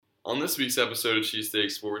On this week's episode of Cheesesteak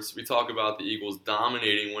Sports, we talk about the Eagles'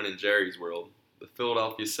 dominating win in Jerry's world, the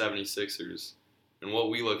Philadelphia 76ers, and what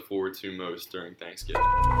we look forward to most during Thanksgiving.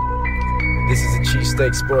 This is a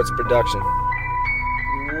Cheesesteak Sports production.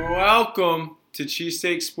 Welcome to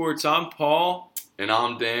Cheesesteak Sports. I'm Paul. And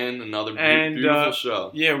I'm Dan. Another beautiful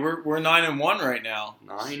show. Yeah, we're 9-1 right now.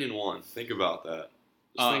 9-1. Think about that.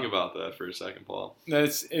 Just think about that for a second, Paul.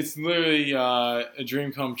 It's literally a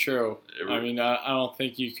dream come true. I don't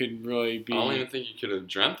think you could really be. I don't even think you could have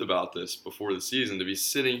dreamt about this before the season, to be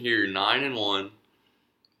sitting here 9-1,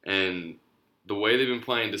 and the way they've been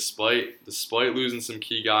playing, despite losing some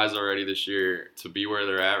key guys already this year, to be where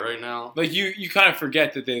they're at right now. Like you kind of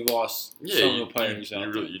forget that they lost some of the players.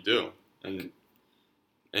 You do, and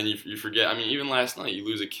you forget. I mean, even last night, you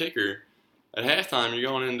lose a kicker. At halftime,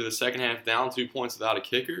 you're going into the second half down 2 points without a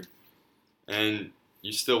kicker, and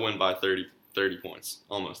you still win by 30 points,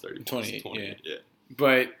 almost 30 points. 28, yeah.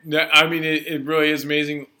 But, I mean, it really is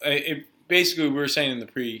amazing. Basically, we were saying in the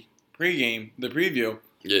pregame, the preview.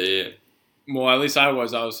 Yeah. Well, at least I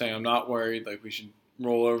was saying I'm not worried. Like, we should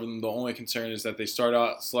roll over them. The only concern is that they start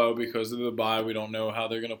out slow because of the bye. We don't know how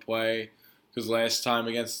they're going to play. Because last year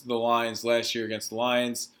against the Lions,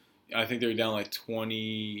 I think they were down like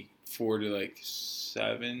 24 to like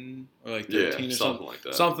 7 or like 13 or something like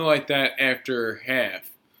that. Something like that after half.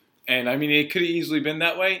 And I mean, it could have easily been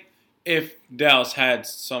that way if Dallas had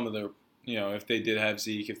some of the, if they did have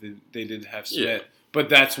Zeke, if they did have Smith. Yeah. But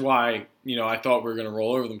that's why, I thought we were going to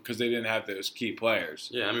roll over them because they didn't have those key players.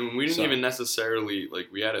 Yeah, I mean, we didn't even necessarily,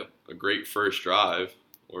 we had a great first drive.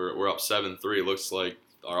 We're up 7-3. It looks like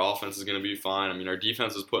our offense is going to be fine. I mean, our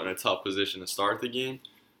defense was put in a tough position to start the game.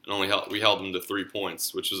 And we held them to 3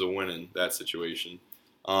 points, which was a win in that situation.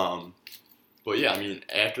 But yeah, I mean,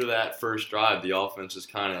 after that first drive, the offense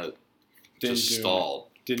just kind of stalled.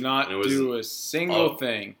 Did not do a single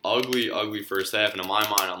thing. Ugly first half. And in my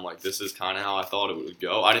mind, I'm like, this is kind of how I thought it would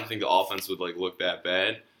go. I didn't think the offense would look that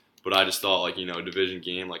bad, but I just thought a division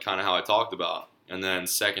game, kind of how I talked about. And then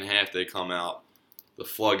second half, they come out, the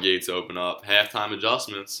floodgates open up, halftime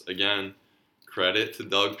adjustments. Again, credit to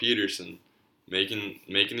Doug Peterson. Making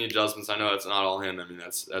the adjustments. I know that's not all him. I mean,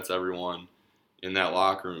 that's everyone in that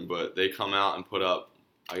locker room. But they come out and put up,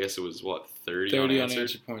 I guess it was, 30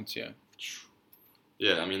 unanswered points, yeah.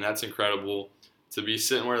 Yeah, I mean, that's incredible. To be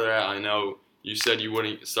sitting where they're at, I know you said you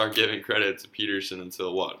wouldn't start giving credit to Peterson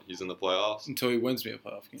until what? He's in the playoffs? Until he wins me a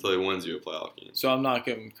playoff game. Until he wins you a playoff game. So I'm not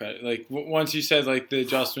giving him credit. Once you said, the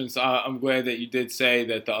adjustments, I'm glad that you did say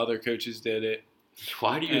that the other coaches did it.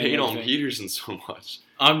 Why do you hate on Peterson so much?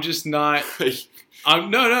 I'm just not.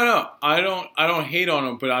 No. I don't hate on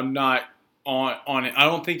him, but I'm not on it. I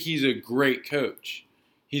don't think he's a great coach.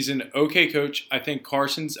 He's an okay coach. I think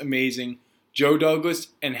Carson's amazing. Joe Douglas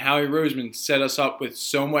and Howie Roseman set us up with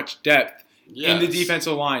so much depth in the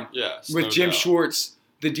defensive line. Yes, with Jim Schwartz,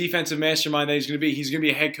 the defensive mastermind that he's going to be. He's going to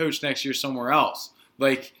be a head coach next year somewhere else.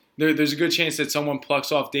 There's a good chance that someone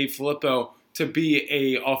plucks off Dave Filippo to be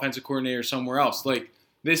a offensive coordinator somewhere else.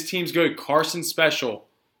 This team's good. Carson's special.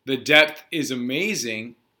 The depth is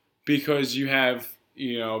amazing because you have,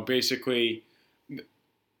 basically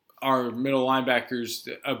our middle linebackers,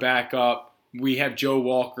 a backup. We have Joe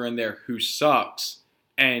Walker in there who sucks,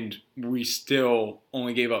 and we still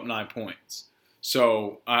only gave up 9 points.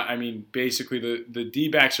 So, I mean, basically the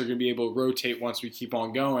D-backs are going to be able to rotate once we keep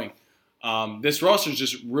on going. This roster is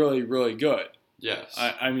just really, really good. Yes.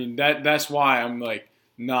 I mean, that's why I'm,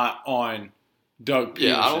 not on Doug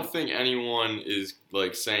Peterson. Yeah, I don't think anyone is,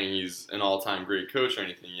 saying he's an all-time great coach or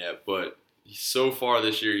anything yet, but so far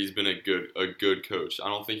this year he's been a good coach. I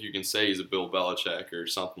don't think you can say he's a Bill Belichick or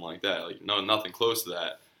something like that. No, nothing close to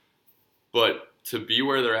that. But to be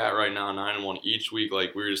where they're at right now, 9-1 each week, we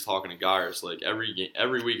were just talking to Gyrus,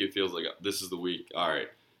 every week it feels like this is the week. All right,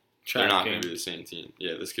 they're not going to be the same team.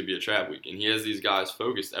 Yeah, this could be a trap week. And he has these guys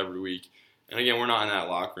focused every week. And again, we're not in that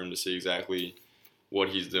locker room to see exactly what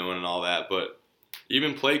he's doing and all that, but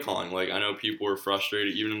even play calling, I know people were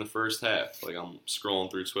frustrated even in the first half. I'm scrolling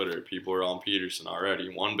through Twitter, people are on Peterson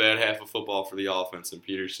already. One bad half of football for the offense, and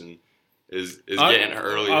Peterson is getting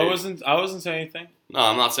early. I wasn't saying anything. No,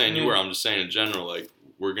 I'm not saying you were. I'm just saying in general,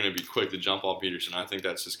 we're going to be quick to jump on Peterson. I think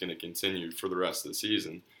that's just going to continue for the rest of the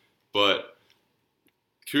season. But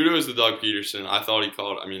kudos to Doug Peterson. I thought he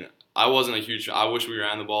called. I mean, I wasn't a huge. I wish we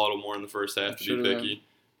ran the ball a little more in the first half to be picky,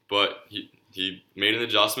 but he made an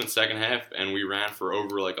adjustment second half, and we ran for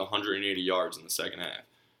over 180 yards in the second half,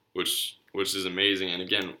 which is amazing. And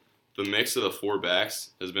again, the mix of the four backs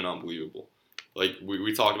has been unbelievable.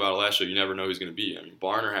 We talked about it last show. You never know who's going to be. I mean,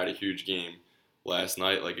 Barner had a huge game. last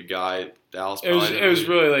night. Like a guy, Dallas. It was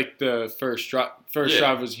really like the first drive. First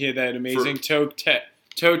drive was he had that amazing toe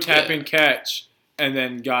tapping catch, and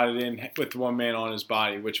then got it in with one man on his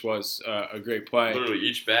body, which was a great play. Literally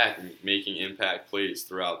each back making impact plays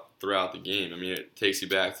throughout the game. I mean, it takes you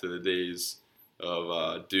back to the days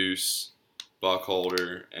of Deuce,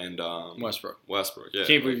 Buckholder, and Westbrook. Yeah,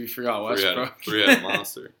 Can't believe you forgot Westbrook. Three-headed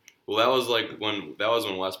monster. Well, that was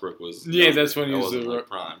when Westbrook was. Yeah, that's when he was like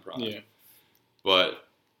prime. Yeah. But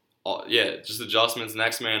just adjustments.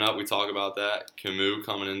 Next man up. We talk about that. Camus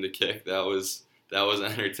coming in to kick. That was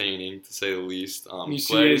entertaining to say the least. You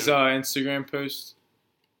see his Instagram post?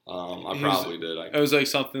 I probably did. It was like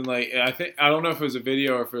something like I don't know if it was a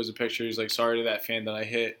video or if it was a picture. He's like, "Sorry to that fan that I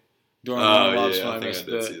hit during I think I did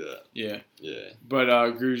see that. Yeah. Yeah. But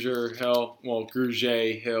Grugier Hill,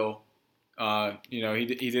 he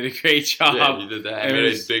did a great job. Yeah, he did that. He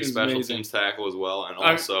made a big special teams tackle as well, and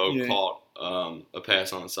also caught a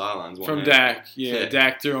pass on the sidelines from Dak. Yeah,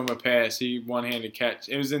 Dak threw him a pass. He one-handed catch.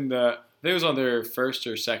 It was I think it was on their first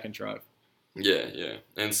or second drive. Yeah.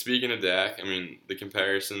 And speaking of Dak, I mean the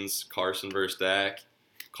comparisons: Carson versus Dak.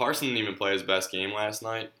 Carson didn't even play his best game last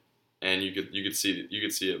night, and you could see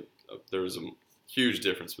there was a huge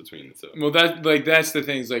difference between the two. Well, that's the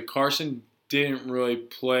thing. Is like Carson didn't really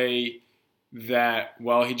play that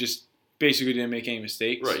well. He just basically didn't make any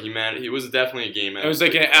mistakes. Right. He was definitely a game. It was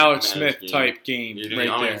like an Alex Smith type game. I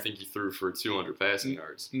don't even think he threw for 200 passing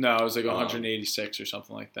yards. No, it was like 186 or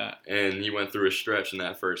something like that. And he went through a stretch in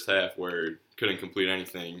that first half where couldn't complete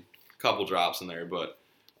anything. A couple drops in there, but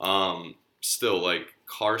still, like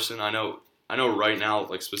Carson, I know right now,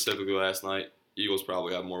 like specifically last night, Eagles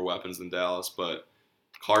probably have more weapons than Dallas, but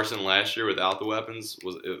Carson last year without the weapons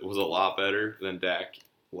was a lot better than Dak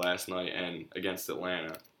last night and against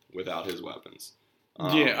Atlanta without his weapons.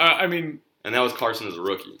 I mean, and that was Carson as a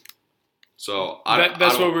rookie. So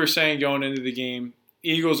that's what we were saying going into the game.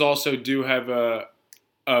 Eagles also do have a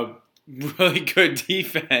really good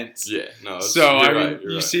defense. Yeah, no. So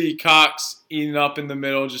you see Cox eating up in the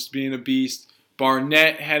middle, just being a beast.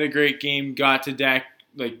 Barnett had a great game, got to Dak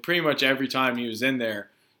like pretty much every time he was in there.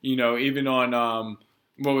 You know, even on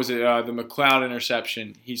the McLeod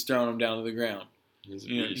interception, he's throwing him down to the ground.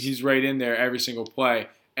 He's right in there every single play.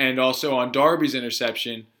 And also on Darby's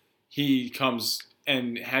interception, he comes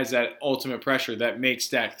and has that ultimate pressure that makes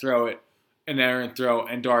Dak throw it, an errant throw,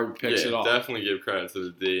 and Darby picks it off. Definitely give credit to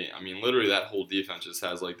the D. I mean, literally that whole defense just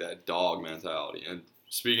has like that dog mentality. And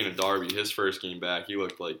speaking of Darby, his first game back, he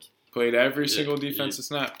looked like played every single defensive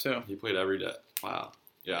snap too. He played every day. Wow.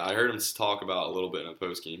 Yeah, I heard him talk about a little bit in a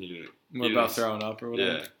post game. What about throwing up or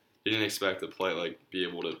whatever? Yeah, he didn't expect to be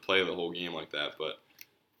able to play the whole game like that. But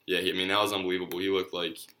yeah, that was unbelievable. He looked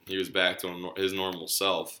like he was back to his normal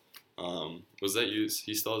self. Was that you?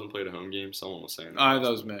 He still hasn't played a home game. Someone was saying that.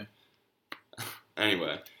 That was me.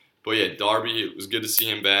 Anyway, but yeah, Darby. It was good to see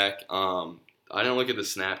him back. I didn't look at the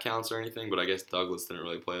snap counts or anything, but I guess Douglas didn't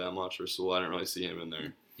really play that much, or Sewell. I didn't really see him in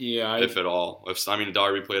there. Yeah, if at all.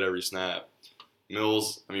 Darby played every snap.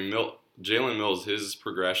 Jalen Mills, his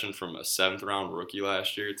progression from a 7th-round rookie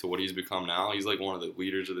last year to what he's become now, he's like one of the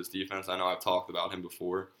leaders of this defense. I know I've talked about him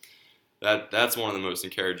before. That's one of the most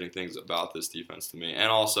encouraging things about this defense to me. And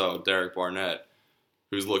also Derek Barnett,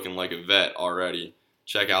 who's looking like a vet already.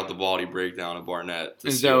 Check out the body breakdown of Barnett.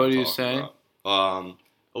 Is that what he was saying? A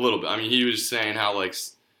little bit. I mean, he was saying how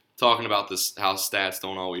talking about this, how stats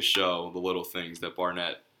don't always show the little things that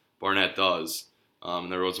Barnett does.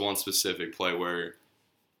 There was one specific play where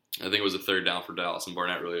I think it was a 3rd down for Dallas, and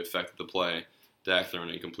Barnett really affected the play. Dak throwing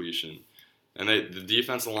an incompletion. And the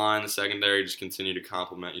defensive line, the secondary, just continue to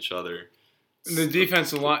complement each other. The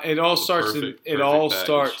defensive line, it all starts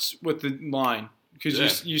with the line.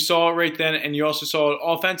 Because you saw it right then, and you also saw it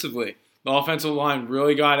offensively. The offensive line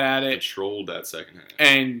really got at it. Controlled that second half.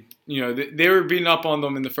 And, they were beating up on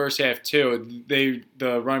them in the first half, too.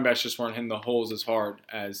 The running backs just weren't hitting the holes as hard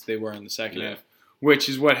as they were in the second half. Which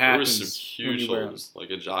is what happens. There was some huge holes, like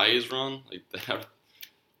Ajayi's run, like that.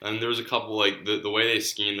 And there was a couple the way they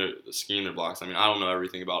scheme their blocks. I mean, I don't know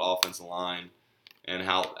everything about offensive line and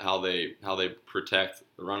how they protect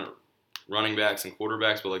the running backs and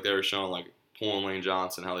quarterbacks, but they were showing pulling Lane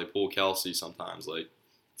Johnson, how they pull Kelsey sometimes.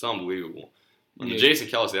 It's unbelievable. And Jason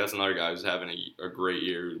Kelsey, that's another guy who's having a great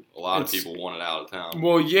year. A lot of people wanted out of town.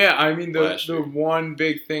 Well, yeah, I mean the one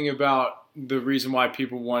big thing about the reason why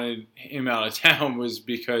people wanted him out of town was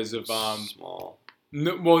because of small.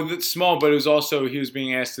 It's small, but it was also he was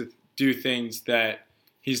being asked to do things that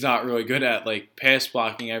he's not really good at, like pass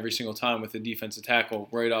blocking every single time with a defensive tackle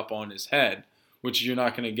right up on his head, which you're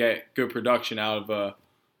not going to get good production out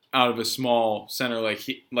of a small center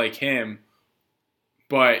like him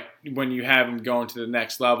But when you have him going to the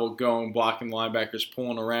next level, going, blocking linebackers,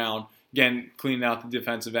 pulling around, again, cleaning out the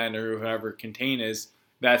defensive end or whoever contain is,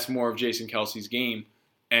 that's more of Jason Kelsey's game,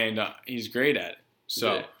 and he's great at it.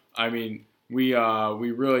 So, Yeah. I mean, we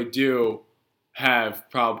really do have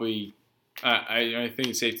probably, I think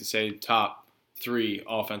it's safe to say, top 3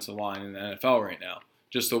 offensive line in the NFL right now.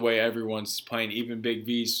 Just the way everyone's playing, even Big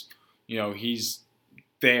V's, he's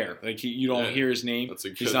there. Like, you don't hear his name. That's a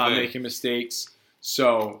good He's not thing. making mistakes.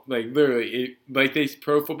 So, like, literally, like they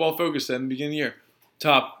Pro Football Focus said in the beginning of the year,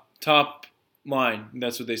 top line.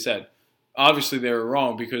 That's what they said. Obviously, they were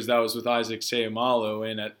wrong because that was with Isaac Seumalo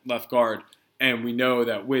in at left guard, and we know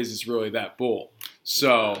that Wiz is really that bull.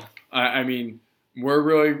 So, I mean, we're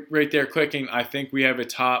really right there clicking. I think we have a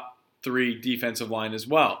top 3 defensive line as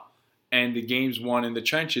well. And the games won in the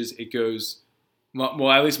trenches, it goes,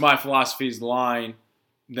 well, at least my philosophy is line,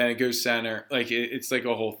 then it goes center. Like, it's like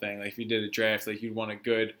a whole thing. Like, if you did a draft, like, you'd want a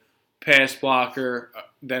good pass blocker,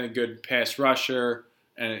 then a good pass rusher,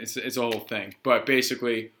 and it's a whole thing. But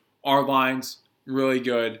basically, our line's really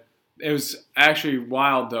good. It was actually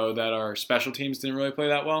wild, though, that our special teams didn't really play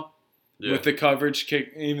that well. Yeah. With the coverage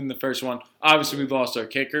kick, even the first one. Obviously, we lost our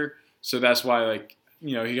kicker, so that's why, like,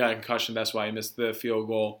 he got a concussion. That's why he missed the field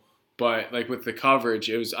goal. But, like, with the coverage,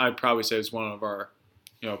 I'd probably say it was one of our,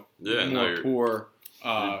 poor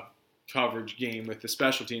coverage game with the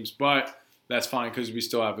special teams. But that's fine because we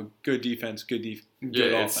still have a good defense, good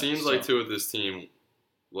offense. It seems like, too, with this team,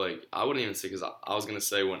 like, I wouldn't even say, because I was going to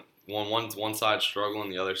say when one side's struggling,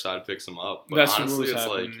 the other side picks them up. But that's honestly, it's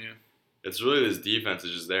happening, like, it's really this defense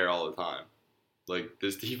is just there all the time. Like,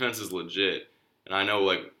 this defense is legit. And I know,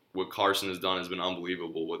 like, what Carson has done has been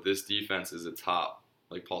unbelievable. But this defense is a top,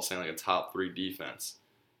 like Paul's saying, like a top 3 defense.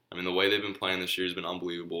 I mean, the way they've been playing this year has been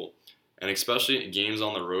unbelievable. And especially in games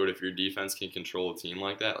on the road, if your defense can control a team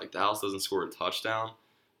like that, like Dallas doesn't score a touchdown,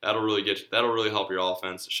 that'll really help your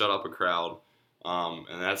offense, shut up a crowd.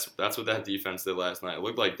 And that's what that defense did last night. It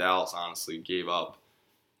looked like Dallas honestly gave up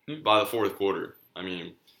by the fourth quarter. I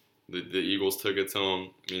mean, the Eagles took it to them.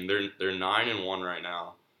 I mean, they're 9-1 right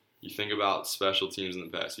now. You think about special teams in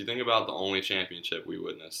the past. You think about the only championship we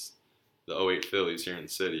witnessed, the 2008 Phillies here in the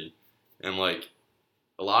city, and like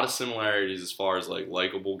a lot of similarities as far as like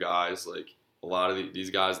likable guys. Like a lot of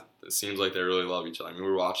these guys, it seems like they really love each other. I mean,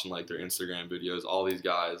 we were watching like their Instagram videos. All these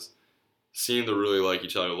guys seem to really like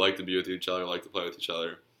each other, like to be with each other, like to play with each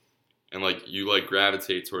other, and like you like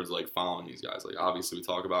gravitate towards like following these guys. Like obviously we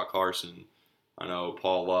talk about Carson. I know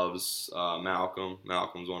Paul loves Malcolm.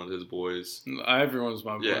 Malcolm's one of his boys. Everyone's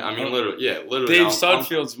my boy. Yeah, I mean literally. Dave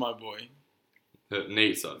Sudfield's my boy.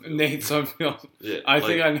 Nate Sudfeld. Nate Sudfeld. Yeah, I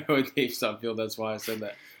think I know Dave Sudfeld. That's why I said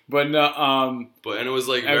that. But no, and it was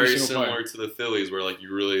like very similar to the Phillies, where like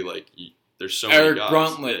you really like there's so Eric many guys.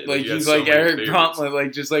 Bruntlett, Yeah, like you he's had so like many Eric favorites. Bruntlett,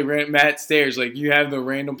 like just like Matt Stairs. Like you have the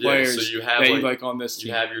random players so you have, that you like, like on this team.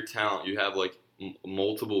 You have your talent. You have like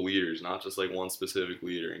multiple leaders, not just like one specific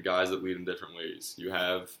leader, and guys that lead in different ways. You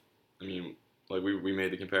have, I mean, like we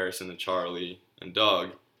made the comparison to Charlie and Doug.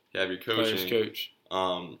 You have your coaching, coach.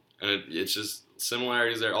 and it's just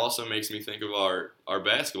similarities there. Also makes me think of our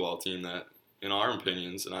basketball team that, in our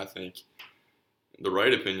opinions, and I think the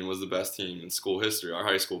right opinion, was the best team in school history. Our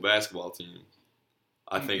high school basketball team.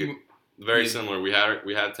 I think very similar. We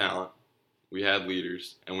had talent, we had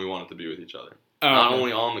leaders, and we wanted to be with each other. Not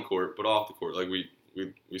only on the court, but off the court. Like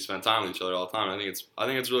we spent time with each other all the time. I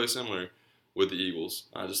think it's really similar with the Eagles.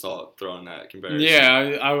 I just thought throwing that comparison.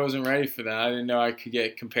 Yeah, I wasn't ready for that. I didn't know I could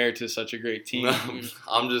get compared to such a great team. No,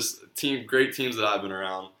 I'm just great teams that I've been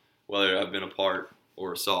around, whether I've been a part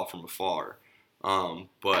or saw from afar.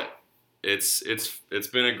 But it's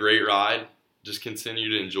been a great ride. Just continue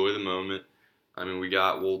to enjoy the moment. I mean,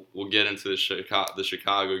 we'll get into the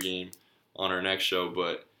Chicago game on our next show,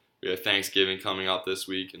 but we have Thanksgiving coming up this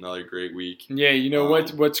week, another great week. Yeah, you know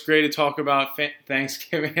what's great to talk about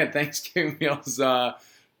Thanksgiving at Thanksgiving meals,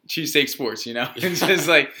 cheesesteak sports. You know, it's just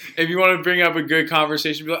like if you want to bring up a good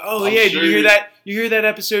conversation, be like, oh yeah, did you hear that? You hear that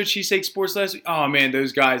episode cheesesteak sports last week? Oh man,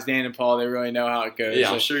 those guys, Dan and Paul, they really know how it goes.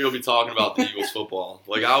 Yeah, I'm sure you'll be talking about the Eagles football.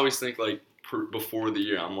 Like I always think like before the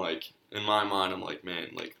year, I'm like in my mind, I'm like, man,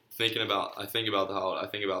 like. I think about the holiday. I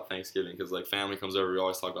think about Thanksgiving because like family comes over. We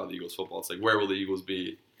always talk about the Eagles football. It's like where will the Eagles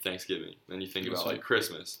be Thanksgiving? Then you think about like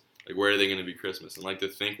Christmas. Like where are they going to be Christmas? And like to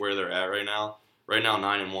think where they're at right now. Right now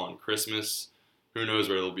 9-1. Christmas, who knows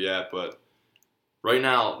where they'll be at? But right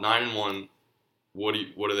now 9-1. What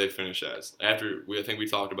do they finish as? I think we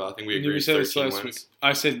talked about. I think we agreed. You said 13 this last wins. week.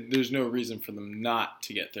 I said there's no reason for them not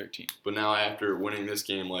to get 13. But now after winning this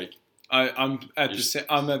game, like. I'm at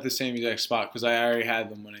the same exact spot because I already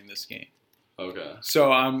had them winning this game. Okay.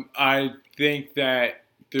 So I think that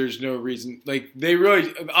there's no reason. Like they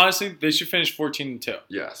really, honestly, they should finish 14-2.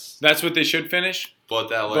 Yes. That's what they should finish. But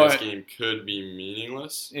that last game could be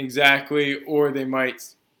meaningless. Exactly, or they might,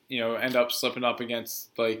 end up slipping up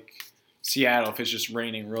against like Seattle if it's just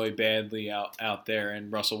raining really badly out there, and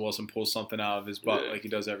Russell Wilson pulls something out of his butt like he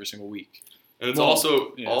does every single week. And it's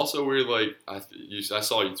also weird. Like I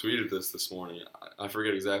saw you tweeted this morning. I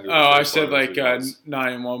forget exactly. Oh, I said like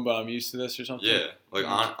 9-1, but I'm used to this or something. Yeah, like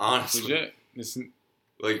honestly, legit. It's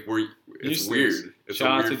weird. It's Shout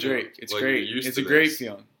out to weird Drake. It's like, great. It's a great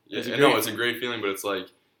feeling. Yeah, it's a great feeling, but it's like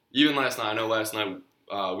even last night. I know last night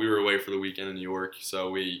we were away for the weekend in New York,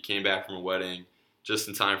 so we came back from a wedding just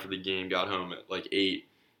in time for the game. Got home at like 8,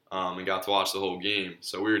 and got to watch the whole game.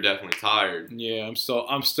 So we were definitely tired. Yeah, I'm still.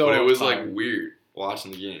 But it was tired. like weird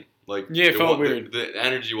watching the game. Like it felt weird. The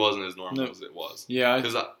energy wasn't as normal as it was. Yeah,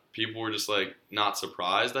 because people were just like not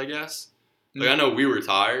surprised. I guess. Like I know we were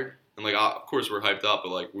tired. And, like, of course, we're hyped up,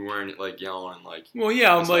 but, like, we weren't, like, yelling and, like... Well,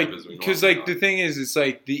 yeah, I'm like... Because, like, the thing is, it's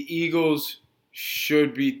like the Eagles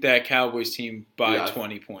should beat that Cowboys team by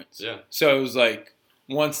 20 points. Yeah. So it was like,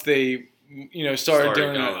 once they, started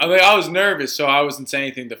doing it... I was nervous, so I wasn't saying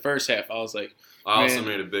anything the first half. I was like, I also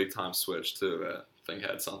made a big-time switch, too, that I think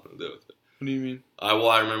had something to do with it. What do you mean?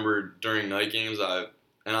 I remember during night games,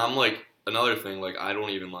 and I'm, like, another thing, like, I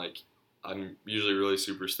don't even, like... I'm usually really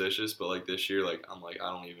superstitious, but, like, this year, like, I'm like, I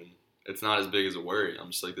don't even... It's not as big as a worry. I'm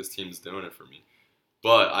just like, this team's doing it for me.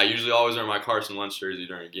 But I usually always wear my Carson Wentz jersey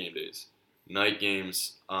during game days. Night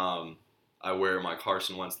games, I wear my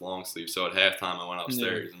Carson Wentz long sleeve. So at halftime, I went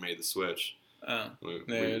upstairs and made the switch.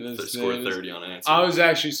 We scored 30 unanswered. I was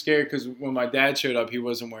actually scared because when my dad showed up, he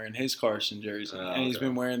wasn't wearing his Carson jersey. And he's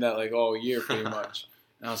been wearing that like all year pretty much.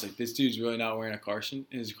 And I was like, this dude's really not wearing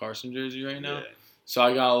his Carson jersey right now. Yeah. So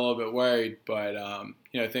I got a little bit worried. But,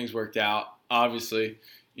 things worked out. Obviously.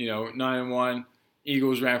 9-1.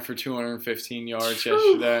 Eagles ran for 215 yards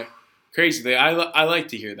yesterday. Crazy. I like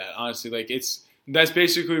to hear that, honestly. Like that's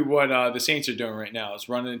basically what the Saints are doing right now. Is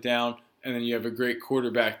running it down, and then you have a great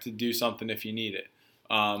quarterback to do something if you need it.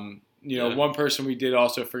 One person we did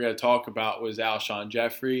also forget to talk about was Alshon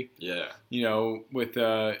Jeffrey. Yeah. With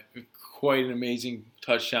quite an amazing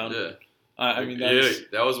touchdown. Yeah.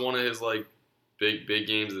 That was one of his like big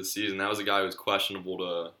games of the season. That was a guy who was questionable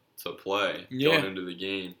to play going into the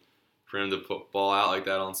game. For him to put ball out like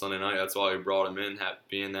that on Sunday night, that's why we brought him in,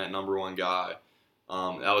 being that number one guy.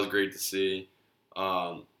 That was great to see.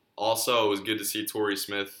 Also, it was good to see Torrey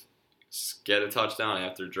Smith get a touchdown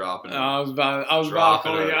after dropping. I was about to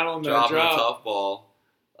call you out on that drop. Dropping a tough ball.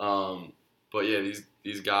 But yeah,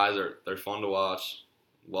 these guys they're fun to watch.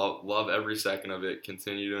 Love every second of it.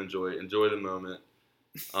 Continue to enjoy the moment.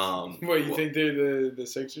 What you think they're the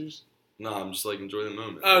Sixers? No, I'm just like enjoy the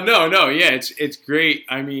moment. Oh no, yeah, it's great.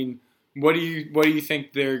 I mean, what do you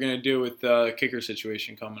think they're gonna do with the kicker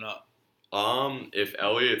situation coming up? If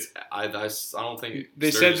Elliott's, I don't think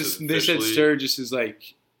they said Sturgis is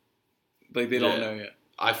like they don't know yet.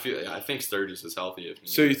 I think Sturgis is healthy.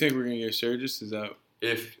 So you think we're gonna get Sturgis? Is that?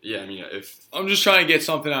 If I'm just trying to get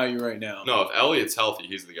something out of you right now. No, if Elliott's healthy,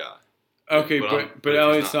 he's the guy. Okay, but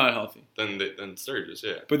Elliott's not healthy. Then Sturgis,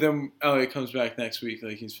 yeah. But then Elliott comes back next week,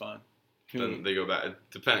 like he's fine. Then they go back.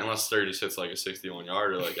 Unless Sturgis hits like a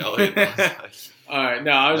 61-yarder, like Elliott does. All right,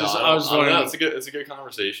 I was just wondering. It's a good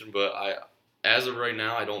conversation, but as of right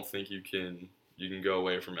now, I don't think you can go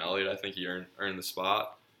away from Elliott. I think he earned the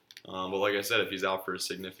spot. But like I said, if he's out for a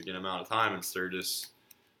significant amount of time and Sturgis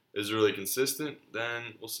is really consistent,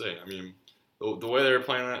 then we'll see. I mean, the way they were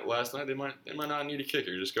playing that last night, they might not need a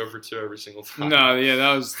kicker. Just go for 2 every single time. No, yeah,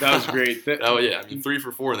 that was great. I mean 3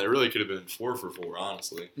 for 4, and they really could have been 4 for 4,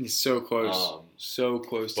 honestly. He's so close, so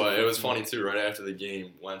close. But it was funny too. Right after the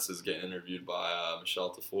game, Wentz is getting interviewed by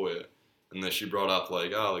Michelle Tafoya, and then she brought up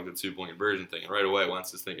like the 2-point conversion thing, and right away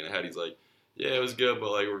Wentz is thinking ahead. He's like, "Yeah, it was good,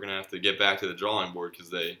 but like we're gonna have to get back to the drawing board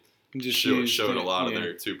because they just showed a lot of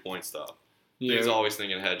their 2-point stuff." Yeah. He's always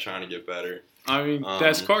thinking ahead, trying to get better. I mean,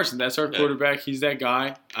 that's Carson. That's our quarterback. He's that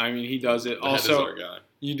guy. I mean, he does it. Also, our guy.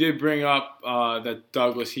 You did bring up that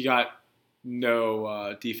Douglas. He got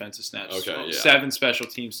no defensive snaps. Okay, yeah. 7 special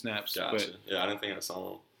team snaps. Gotcha. But, I didn't think I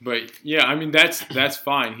saw him. But yeah, I mean that's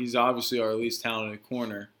fine. He's obviously our least talented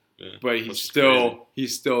corner. Yeah, but he still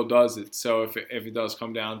does it. So if it does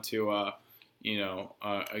come down to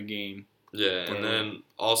a game. Yeah, and then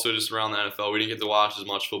also just around the NFL, we didn't get to watch as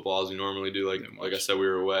much football as we normally do. Like I said, we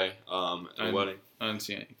were away at a wedding. I didn't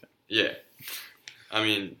see anything. Yeah, I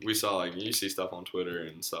mean, we saw you see stuff on Twitter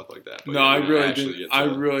and stuff like that. But no, I really didn't. I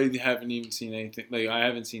really haven't even seen anything. Like I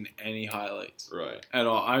haven't seen any highlights. Right. At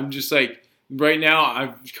all. I'm just like right now.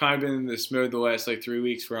 I've kind of been in this mode the last 3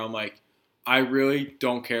 weeks where I'm like, I really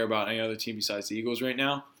don't care about any other team besides the Eagles right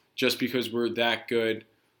now, just because we're that good.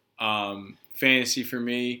 Fantasy for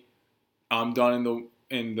me, I'm done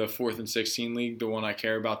in the 4th and 16 league, the one I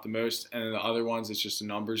care about the most, and then the other ones, it's just a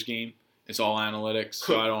numbers game. It's all analytics,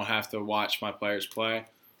 so I don't have to watch my players play.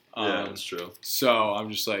 Yeah, that's true. So I'm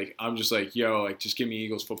just like, yo, like just give me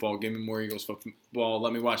Eagles football, give me more Eagles football,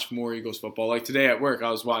 let me watch more Eagles football. Like today at work,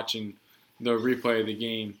 I was watching the replay of the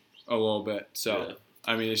game a little bit. So Yeah.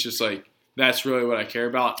 I mean, it's just like that's really what I care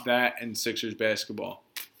about. That and Sixers basketball.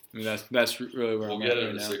 I mean, that's really where We'll I'm get at into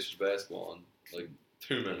right now. Sixers basketball in like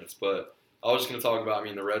 2 minutes, but I was just going to talk about,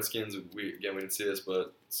 the Redskins, we didn't see this,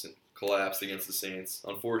 but collapsed against the Saints,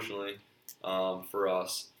 unfortunately, for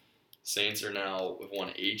us. Saints are now have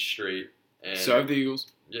won 8 straight. And So have the Eagles.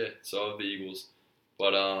 Yeah, so have the Eagles.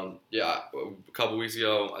 But, a couple weeks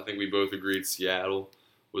ago, I think we both agreed Seattle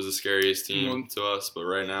was the scariest team to us, but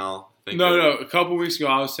right now, I think No. A couple weeks ago,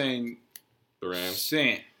 I was saying the Rams.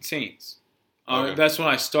 Saints. Okay. That's when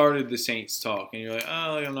I started the Saints talk, and you're like,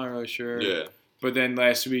 oh, like, I'm not really sure. Yeah. But then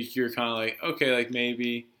last week, you're kind of like, okay, like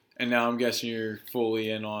maybe. And now I'm guessing you're fully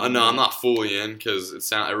in on. No, I'm not fully in because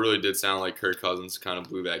it really did sound like Kirk Cousins kind of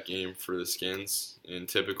blew that game for the Skins in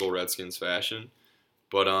typical Redskins fashion.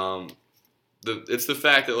 But it's the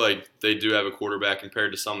fact that like they do have a quarterback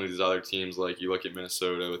compared to some of these other teams. Like you look at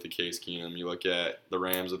Minnesota with the Case Keenum, you look at the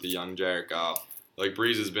Rams with the young Jared Goff. Like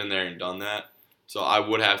Breeze has been there and done that. So I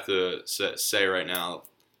would have to say right now,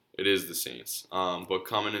 it is the Saints. But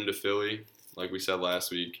coming into Philly, like we said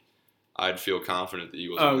last week, I'd feel confident the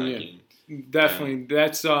Eagles win that game. Definitely.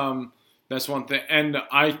 That's one thing. And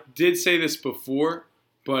I did say this before,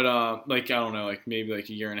 but like I don't know, like maybe like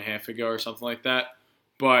a year and a half ago or something like that.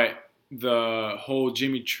 But the whole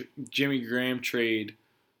Jimmy Graham trade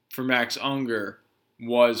for Max Unger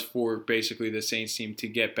was for basically the Saints team to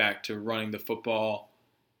get back to running the football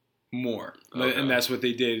more. Okay. And that's what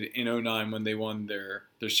they did in 2009 when they won their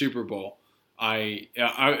Super Bowl.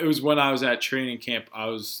 It was when I was at training camp. I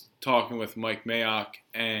was talking with Mike Mayock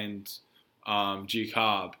and G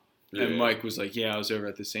Cobb, and Mike was like, "Yeah, I was over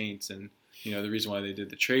at the Saints, and the reason why they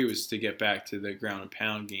did the trade was to get back to the ground and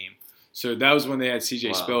pound game." So that was when they had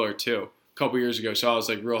C.J. Spiller too, a couple years ago. So I was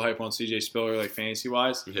like real hype on C.J. Spiller, like fantasy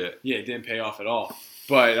wise. Yeah, it didn't pay off at all.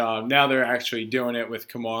 But now they're actually doing it with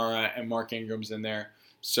Kamara and Mark Ingram's in there.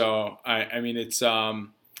 So I mean it's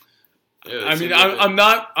I'm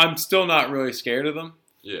still not really scared of them.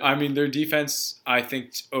 Yeah. I mean, their defense, I think,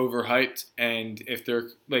 is overhyped. And if they're,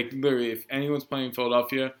 like, literally, if anyone's playing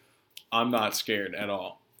Philadelphia, I'm not scared at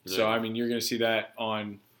all. Yeah. So, I mean, you're going to see that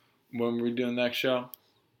on when we're doing the next show,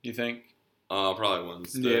 you think? Probably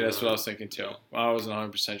Wednesday. Yeah, that's what I was thinking, too. I wasn't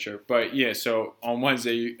 100% sure. But, yeah, so on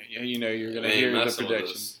Wednesday, you're going to hear the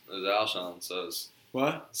predictions. As Alshon says.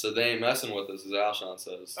 What? So they ain't messing with us, as Alshon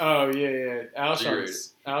says. Oh, yeah.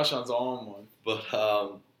 Alshon's on one.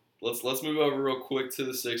 But let's move over real quick to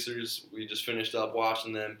the Sixers. We just finished up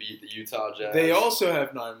watching them beat the Utah Jazz. They also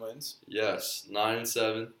have 9 wins. Yes,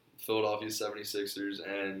 9-7, Philadelphia 76ers,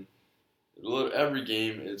 and every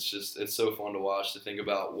game it's so fun to watch, to think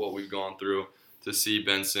about what we've gone through, to see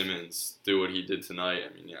Ben Simmons do what he did tonight.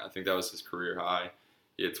 I mean, I think that was his career high.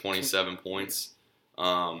 He had 27 points.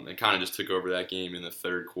 And kind of just took over that game in the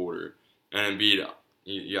third quarter. And Embiid,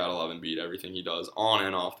 you gotta love Embiid, everything he does on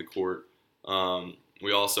and off the court.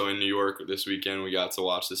 We also, in New York this weekend, we got to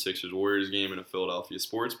watch the Sixers-Warriors game in a Philadelphia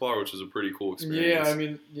sports bar, which was a pretty cool experience. Yeah, I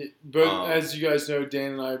mean, as you guys know,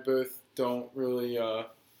 Dan and I both don't really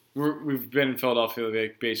we've been in Philadelphia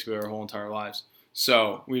basically our whole entire lives.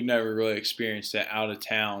 So we've never really experienced that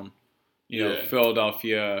out-of-town,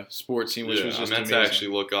 Philadelphia sports scene, which was just amazing. I meant to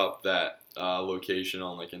actually look up that location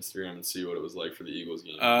on like Instagram and see what it was like for the Eagles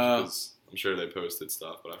game, because I'm sure they posted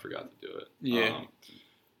stuff, but I forgot to do it. Yeah.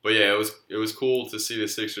 But yeah, it was cool to see the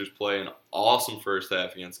Sixers play an awesome first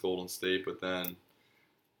half against Golden State, but then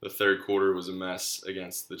the third quarter was a mess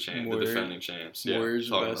against the defending champs. Yeah, Warriors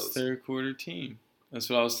the best third quarter team. That's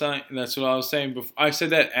what I was saying. That's what I was saying before. I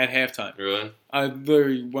said that at halftime. Really? I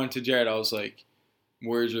literally went to Jared. I was like,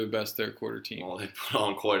 Warriors are the best third quarter team. Well, they put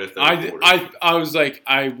on quite a third quarter. I was like,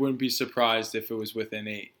 I wouldn't be surprised if it was within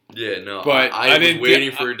 8. Yeah, no, but I was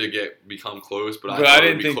waiting for it to become close, but I thought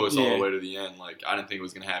it would be close all the way to the end. Like, I didn't think it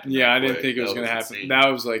was going to happen. Yeah, I didn't think it was going to happen. Insane. That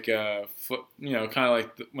was like kind of like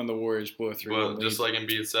when the Warriors blew a 3-1 lead. But just like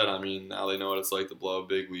Embiid said, I mean, now they know what it's like to blow a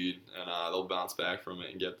big lead, and they'll bounce back from it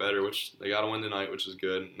and get better, which they got to win tonight, which is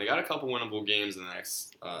good. And they got a couple winnable games in the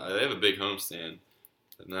next. They have a big homestand.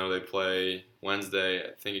 And now they play Wednesday,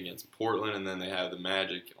 I think, against Portland, and then they have the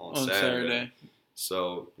Magic on Saturday.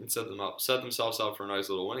 So set themselves up for a nice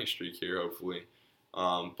little winning streak here, hopefully.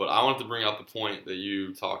 But I wanted to bring up the point that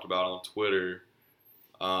you talked about on Twitter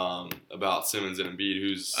about Simmons and Embiid,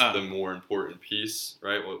 who's the more important piece,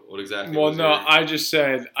 right? What exactly? Well, no, I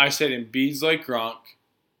said Embiid's like Gronk,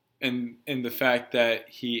 and the fact that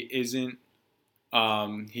he isn't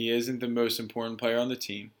the most important player on the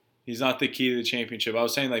team. He's not the key to the championship. I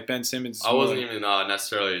was saying like Ben Simmons. I wasn't even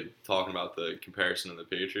necessarily talking about the comparison of the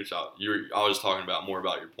Patriots. I was just talking about more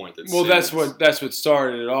about your point that. Well, Simmons, that's what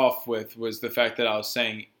started it off with, was the fact that I was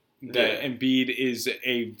saying that Embiid is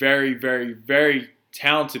a very, very, very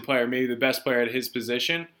talented player, maybe the best player at his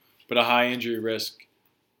position, but a high injury risk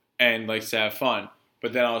and likes to have fun.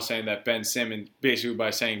 But then I was saying that Ben Simmons, basically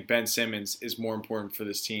by saying Ben Simmons is more important for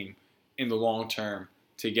this team in the long term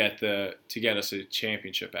to get us a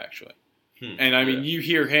championship, actually. And I mean, you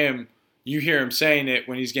hear him saying it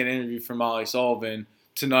when he's getting interviewed from Molly Sullivan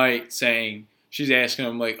tonight, saying, she's asking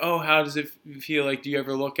him like, "Oh, how does it feel? Like, do you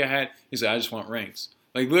ever look ahead?" He's like, "I just want rings."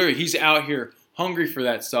 Like, literally, he's out here hungry for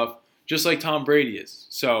that stuff, just like Tom Brady is.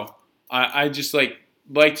 So I just like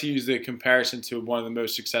to use the comparison to one of the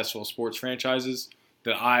most successful sports franchises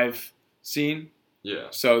that I've seen. Yeah.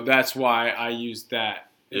 So that's why I used that.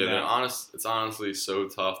 Yeah, it's honestly so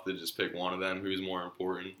tough to just pick one of them who's more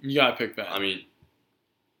important. You gotta pick Ben. I mean,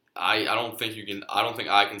 I don't think you can. I don't think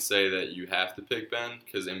I can say that you have to pick Ben,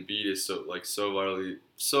 because Embiid is so vital to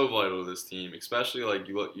this team. Especially like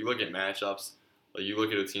you look at matchups. Like you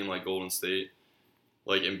look at a team like Golden State.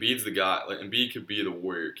 Like Embiid's the guy. Like Embiid could be the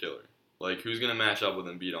warrior killer. Like who's gonna match up with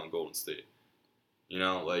Embiid on Golden State? You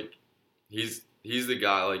know, like he's the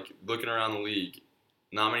guy. Like looking around the league.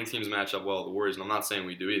 Not many teams match up well with the Warriors, and I'm not saying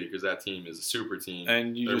we do either, because that team is a super team.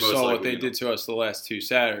 And you just saw what they did to us the last 2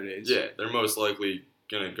 Saturdays. Yeah, they're most likely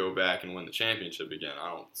gonna go back and win the championship again.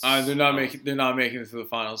 They're not making it to the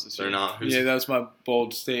finals this year. They're not. Yeah, that's my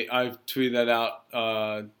bold state. I tweeted that out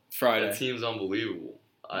Friday. That team's unbelievable.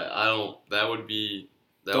 I don't. That would be.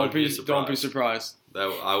 Don't be surprised.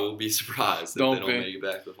 I will be surprised if they don't make it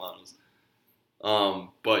back to the finals.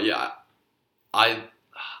 But yeah, I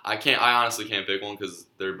honestly can't pick one because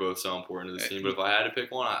they're both so important to this team. But if I had to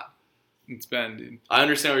pick one, it's Ben, dude. I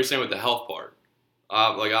understand what you're saying with the health part.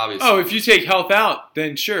 Like obviously. Oh, if you take health out,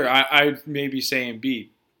 then sure, I'd maybe say Embiid.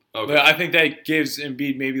 Okay. But I think that gives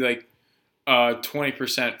Embiid maybe like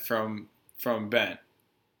 20% from Ben.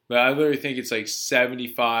 But I literally think it's like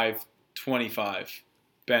 75-25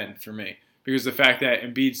 Ben for me, because the fact that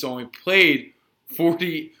Embiid's only played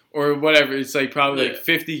 40 or whatever, it's like probably like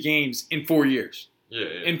 50 games in 4 years. Yeah.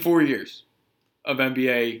 In 4 years of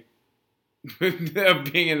NBA, of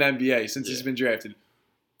being in the NBA since he's been drafted.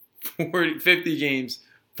 50 games,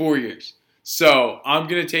 4 years. So I'm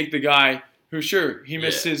gonna take the guy who, sure, he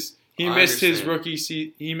missed his rookie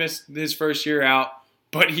season, he missed his first year out,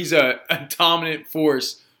 but he's a dominant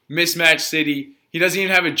force. Mismatch city. He doesn't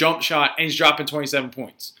even have a jump shot, and he's dropping 27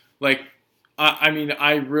 points. Like, I mean,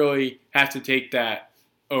 I really have to take that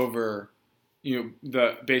over,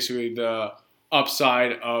 the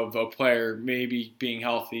upside of a player maybe being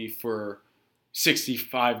healthy for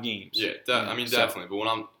 65 games. Yeah, definitely. But when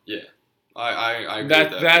I agree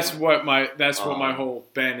with that. That's what my whole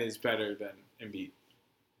Ben is better than Embiid.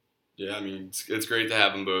 Yeah, I mean, it's great to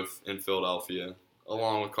have them both in Philadelphia,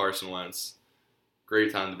 along with Carson Wentz.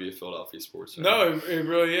 Great time to be a Philadelphia sports fan. No, it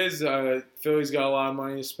really is. Philly's got a lot of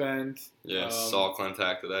money to spend. Yeah, saw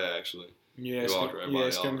Clintack today, actually. You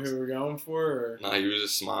asked him who we're going for? Or? Nah, he was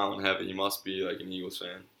just smiling heavy. He must be like an Eagles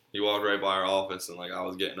fan. He walked right by our office, and like I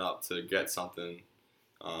was getting up to get something,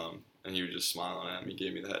 and he was just smiling at me. He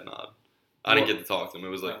gave me the head nod. I didn't get to talk to him. It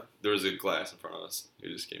was like there was a glass in front of us. He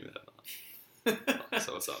just gave me the head nod.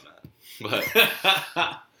 So what's up, man? But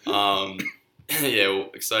yeah, well,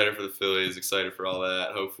 excited for the Phillies. Excited for all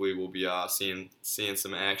that. Hopefully, we'll be seeing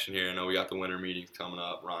some action here. I know we got the winter meetings coming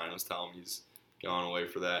up. Ryan was telling me he's going away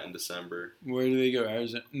for that in December. Where do they go?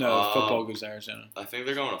 Arizona? No, football goes to Arizona. I think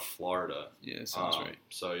they're going to Florida. Yeah, sounds right.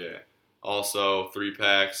 So yeah. Also,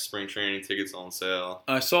 3-packs, spring training tickets on sale.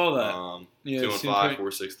 I saw that.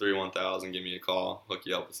 215-463-1000. Give me a call. Hook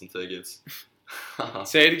you up with some tickets.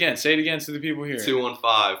 Say it again. Say it again to the people here.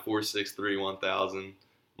 215-463-1000.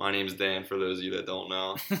 My name's Dan, for those of you that don't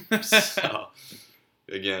know. So,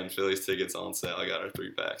 again, Phillies tickets on sale. I got our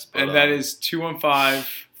 3-packs. And that is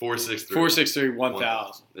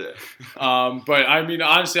 215-463-1000. Yeah. But I mean,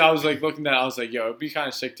 honestly, I was like looking at it, I was like, yo, it'd be kind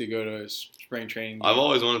of sick to go to a spring training game. I've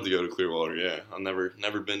always wanted to go to Clearwater, yeah. I've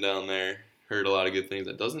never been down there. Heard a lot of good things.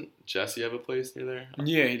 Doesn't Jesse have a place near there?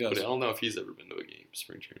 Yeah, he does. But I don't know if he's ever been to a game,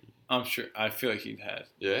 spring training. I'm sure. I feel like he'd have.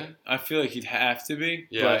 Yeah? I feel like he'd have to be.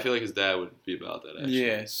 Yeah, I feel like his dad would be about that, actually.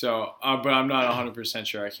 Yeah, so, but I'm not 100%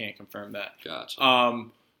 sure. I can't confirm that. Gotcha.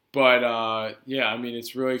 But yeah, I mean,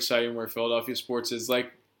 it's really exciting where Philadelphia sports is.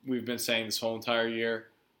 Like we've been saying this whole entire year.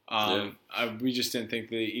 We just didn't think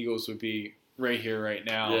the Eagles would be right here, right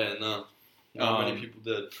now. Yeah, no, not many people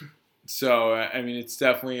did. So I mean, it's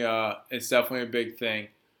definitely a big thing.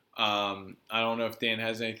 I don't know if Dan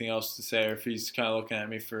has anything else to say, or if he's kind of looking at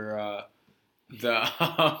me for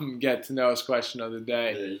the get to know us question of the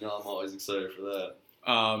day. Yeah, you know, I'm always excited for that.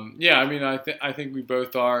 Yeah, I mean, I think we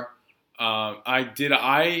both are.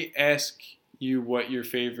 I ask you what your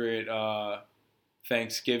favorite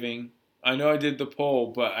Thanksgiving? I know I did the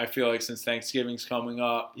poll, but I feel like since Thanksgiving's coming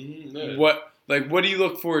up, what do you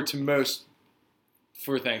look forward to most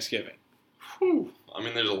for Thanksgiving? Whew. I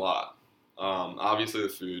mean, there's a lot. Obviously, the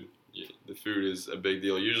food. Yeah, the food is a big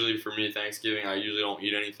deal. Usually, for me, Thanksgiving, I usually don't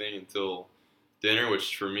eat anything until dinner,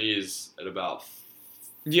 which for me is at about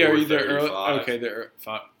 4:35. Are you there early? Okay, there.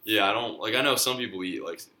 Yeah, I don't like. I know some people eat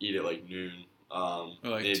at like noon. Or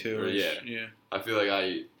like 2ish. Yeah. I feel like I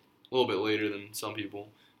eat a little bit later than some people.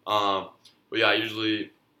 But yeah, I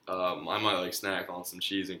usually I might like snack on some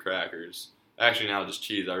cheese and crackers. Actually, now just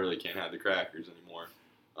cheese. I really can't have the crackers anymore.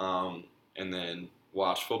 And then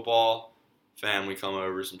watch football. Family come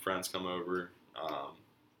over, some friends come over,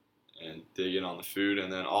 and dig in on the food.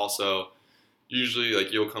 And then also, usually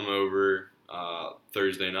like you'll come over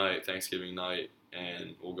Thursday night, Thanksgiving night,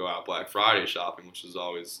 and we'll go out Black Friday shopping, which is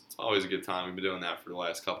always a good time. We've been doing that for the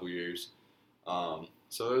last couple years. So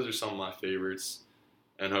those are some of my favorites,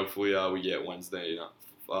 and hopefully we get Wednesday,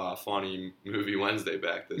 funny movie Wednesday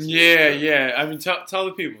back this year. Yeah. I mean, tell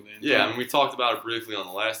the people then. Yeah, I mean, we talked about it briefly on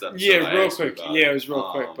the last episode. Yeah, real quick. Yeah, it was real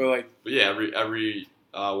quick, but yeah, every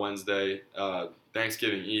Wednesday,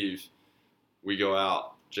 Thanksgiving Eve, we go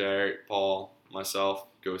out. Jared, Paul, myself,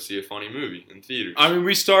 go see a funny movie in theaters. I mean,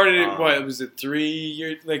 we started it. What was it? 3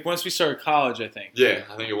 years? Like once we started college, I think. Yeah,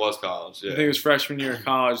 I think it was college. Yeah, I think it was freshman year of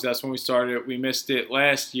college. That's when we started it. We missed it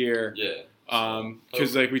last year. Yeah.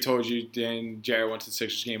 Because like we told you, Dan and Jared went to the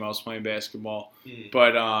Sixers game. I was playing basketball,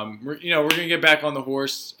 but we're gonna get back on the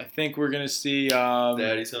horse. I think we're gonna see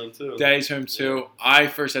Daddy's Home too. Daddy's Home too. Yeah. I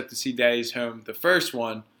first had to see Daddy's Home, the first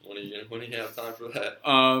one. When do you have time for that?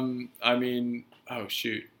 I mean, oh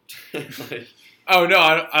shoot. Oh no,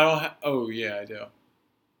 I don't. Oh yeah, I do.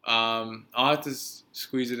 I'll have to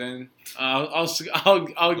squeeze it in. I'll get.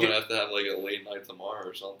 You'll have to have like a late night tomorrow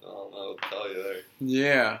or something. I don't know what to tell you there.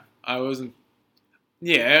 Yeah, I wasn't.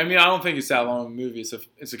 Yeah, I mean, I don't think it's that long of a movie.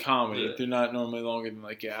 It's a comedy. Yeah. They're not normally longer than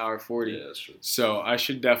like an hour 40. Yeah, that's true. So I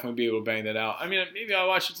should definitely be able to bang that out. I mean, maybe I'll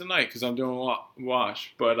watch it tonight because I'm doing a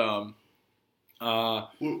wash. But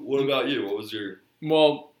what about you? What was your?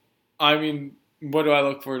 Well, I mean, what do I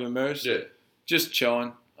look for the most? Yeah. Just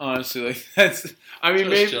chilling. Honestly, like that's. I mean,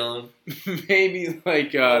 just chilling. Maybe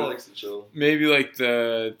like. I like to chill. Maybe like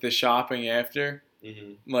the shopping after.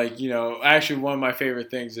 Mm-hmm. Like actually one of my favorite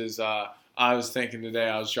things is I was thinking today,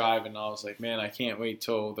 I was driving, and I was like, man, I can't wait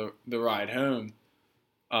till the ride home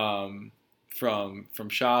from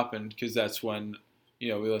shopping, because that's when,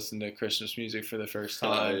 we listen to Christmas music for the first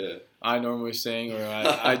time. Yeah. I normally sing, or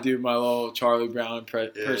I do my little Charlie Brown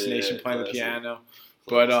impersonation playing the piano.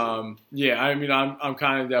 But, yeah, I mean, I'm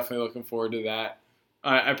kind of definitely looking forward to that.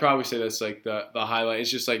 I'd probably say that's, like, the highlight. It's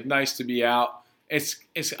just, like, nice to be out. I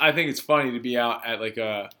think it's funny to be out at, like,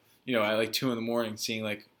 at, like, 2 in the morning, seeing,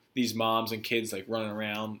 like, these moms and kids like running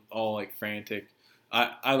around all like frantic.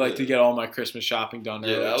 I like to get all my Christmas shopping done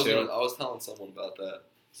early too. I was telling someone about that.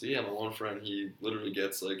 So yeah, my one friend, he literally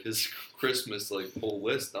gets like his Christmas like whole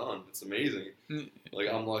list done. It's amazing. Like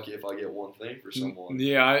I'm lucky if I get one thing for someone.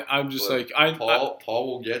 Yeah, I'm just but like Paul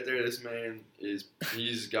will get there. This man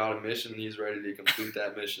he's got a mission and he's ready to complete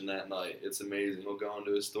that mission that night. It's amazing. He'll go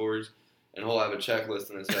into his stores and he'll have a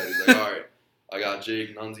checklist in his head. He's like, all right, I got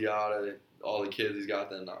Jake Nunziata. All the kids, he's got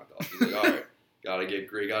them knocked off. He's like, all right, gotta get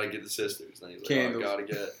the sisters. And he's like, all right, gotta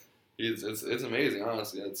get. It's amazing,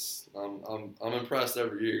 honestly. I'm impressed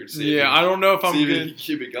every year. I don't know if I'm gonna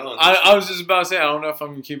keep it going. I was just about to say I don't know if I'm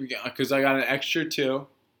gonna keep it going because I got an extra 2,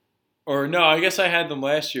 or no, I guess I had them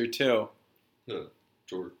last year too.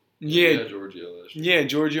 George. Yeah, Giorgio last year. Yeah,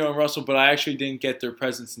 Giorgio and Russell, but I actually didn't get their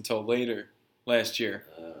presents until later last year.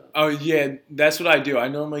 Oh yeah, that's what I do. I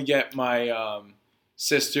normally get my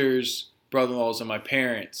sisters, brother-in-laws, and my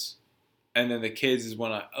parents, and then the kids is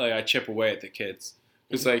when I chip away at the kids.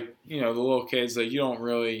 It's like, the little kids, like, you don't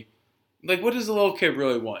really, like, what does the little kid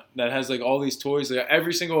really want that has like all these toys? Like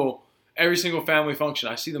every single family function,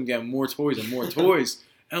 I see them getting more toys and more toys,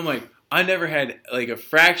 and I'm like, I never had like a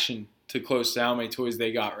fraction to close to how many toys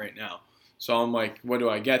they got right now. So I'm like, what do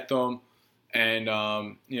I get them? And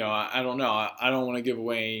I don't know. I don't want to give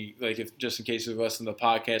away, like, if just in case they listen to the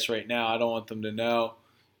podcast right now, I don't want them to know.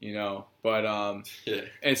 you know. But Yeah,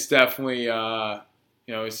 it's definitely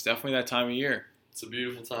it's definitely that time of year. it's a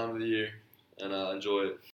beautiful time of the year, and enjoy it.